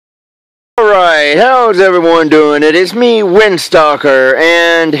Alright, how's everyone doing? It is me, Windstalker,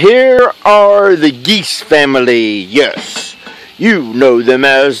 and here are the Geese family. Yes, you know them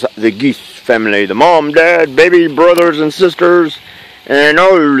as the Geese family. The mom, dad, baby, brothers and sisters, and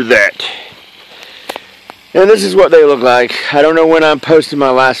all that. And this is what they look like. I don't know when I posted my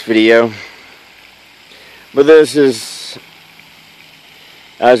last video, but this is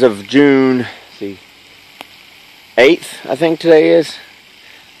as of June 8th, I think today is.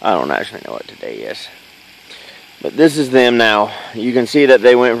 I don't actually know what today is. But this is them now. You can see that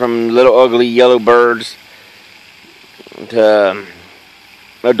they went from little ugly yellow birds to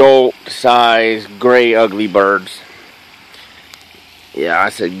adult size gray ugly birds. Yeah, I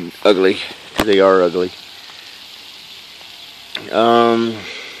said ugly because they are ugly. Oh,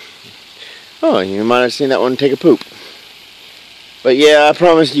 you might have seen that one take a poop. But yeah, I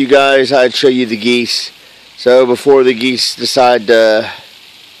promised you guys I'd show you the geese. So before the geese decide to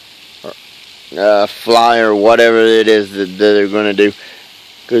fly or whatever it is that they're going to do,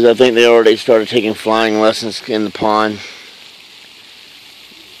 because I think they already started taking flying lessons in the pond.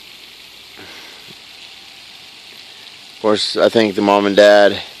 Of course, I think the mom and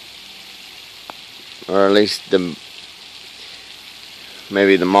dad, or at least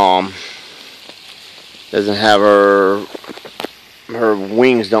maybe the mom, doesn't have her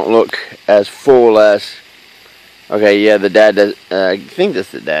wings don't look as full as. Okay, yeah, the dad does. I think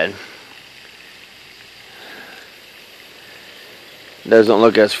that's the dad. Doesn't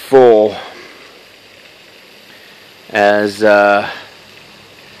look as full as the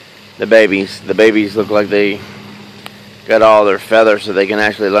babies. The babies look like they got all their feathers so they can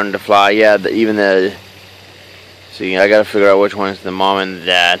actually learn to fly. Yeah, see, I gotta figure out which one is the mom and the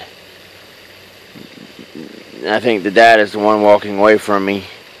dad. I think the dad is the one walking away from me,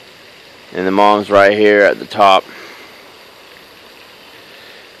 and the mom's right here at the top.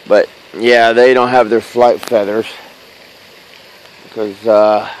 But yeah, they don't have their flight feathers, because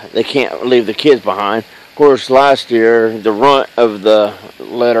they can't leave the kids behind. Of course, last year, the runt of the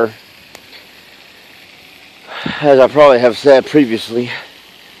litter, as I probably have said previously,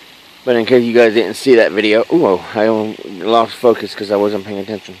 but in case you guys didn't see that video, ooh, I lost focus because I wasn't paying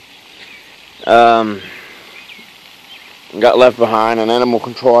attention. Got left behind, and animal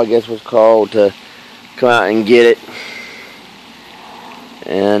control, I guess, was called to come out and get it.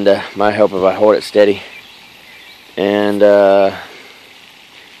 And might help if I hold it steady. And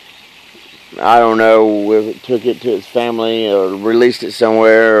I don't know if it took it to its family or released it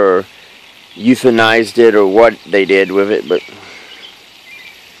somewhere or euthanized it or what they did with it, but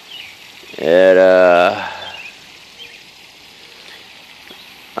it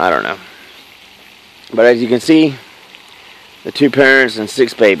I don't know. But as you can see, the 2 parents and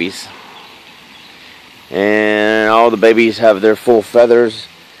 6 babies, and all the babies have their full feathers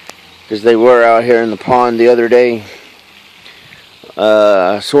because they were out here in the pond the other day,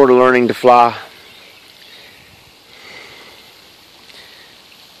 sort of learning to fly.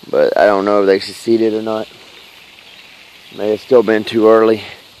 But I don't know if they succeeded or not. May have still been too early,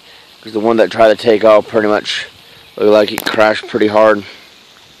 because the one that tried to take off pretty much looked like it crashed pretty hard.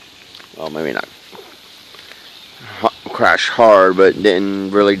 Well, maybe not crash hard, but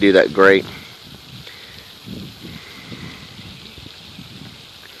didn't really do that great.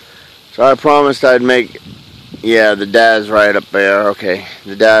 So I promised I'd make, yeah, the dad's right up there. Okay,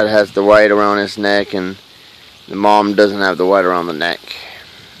 the dad has the white around his neck, and the mom doesn't have the white around the neck.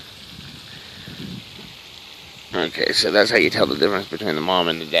 Okay, so that's how you tell the difference between the mom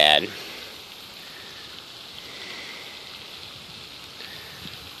and the dad.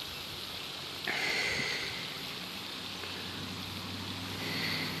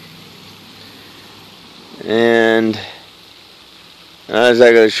 And I was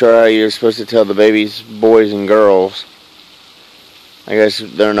not sure how you're supposed to tell the babies boys and girls. I guess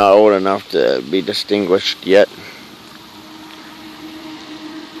they're not old enough to be distinguished yet.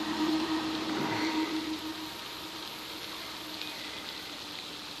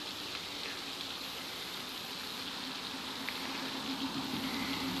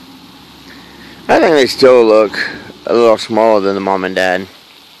 I think they still look a little smaller than the mom and dad.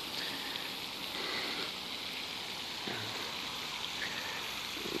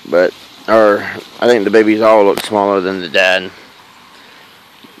 But, I think the babies all look smaller than the dad.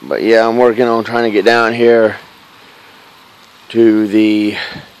 But yeah, I'm working on trying to get down here to the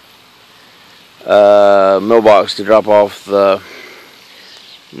mailbox to drop off the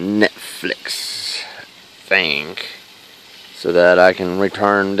Netflix thing, so that I can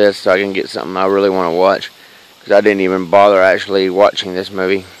return this, so I can get something I really want to watch, because I didn't even bother actually watching this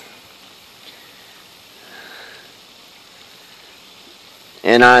movie.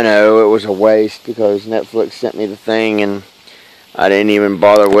 And I know it was a waste because Netflix sent me the thing and I didn't even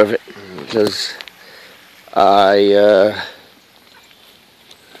bother with it because I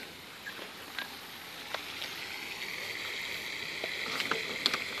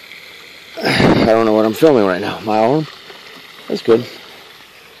don't know what I'm filming right now. My arm? That's good.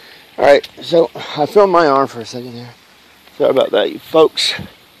 Alright, so I filmed my arm for a second there. Sorry about that, you folks.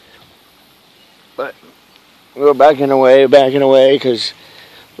 But we're backing away, because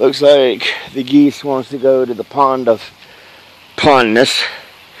looks like the geese wants to go to the pond of Pondness,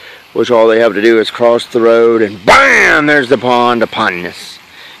 which all they have to do is cross the road and BAM! There's the pond of Pondness.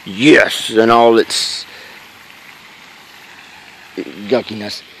 Yes, and all its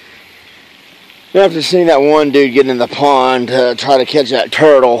guckiness. After seeing that one dude get in the pond to try to catch that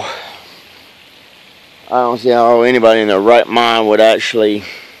turtle, I don't see how anybody in their right mind would actually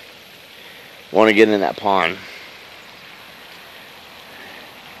want to get in that pond.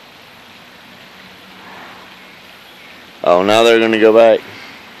 Oh, now they're going to go back.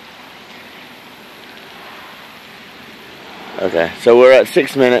 Okay, so we're at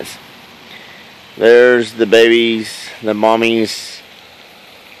 6 minutes. There's the babies, the mommies.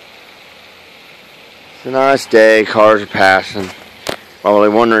 It's a nice day, cars are passing. Probably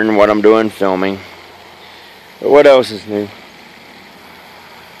wondering what I'm doing filming. But what else is new?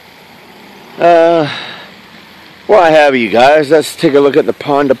 Well, I have you guys. Let's take a look at the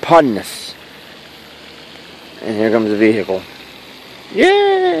pond of Pondness. And here comes the vehicle.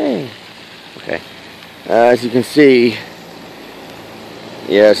 Yay! Okay. As you can see,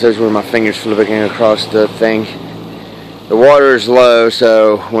 yeah, it says where my finger's flipping across the thing. The water is low,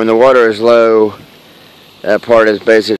 so when the water is low, that part is basically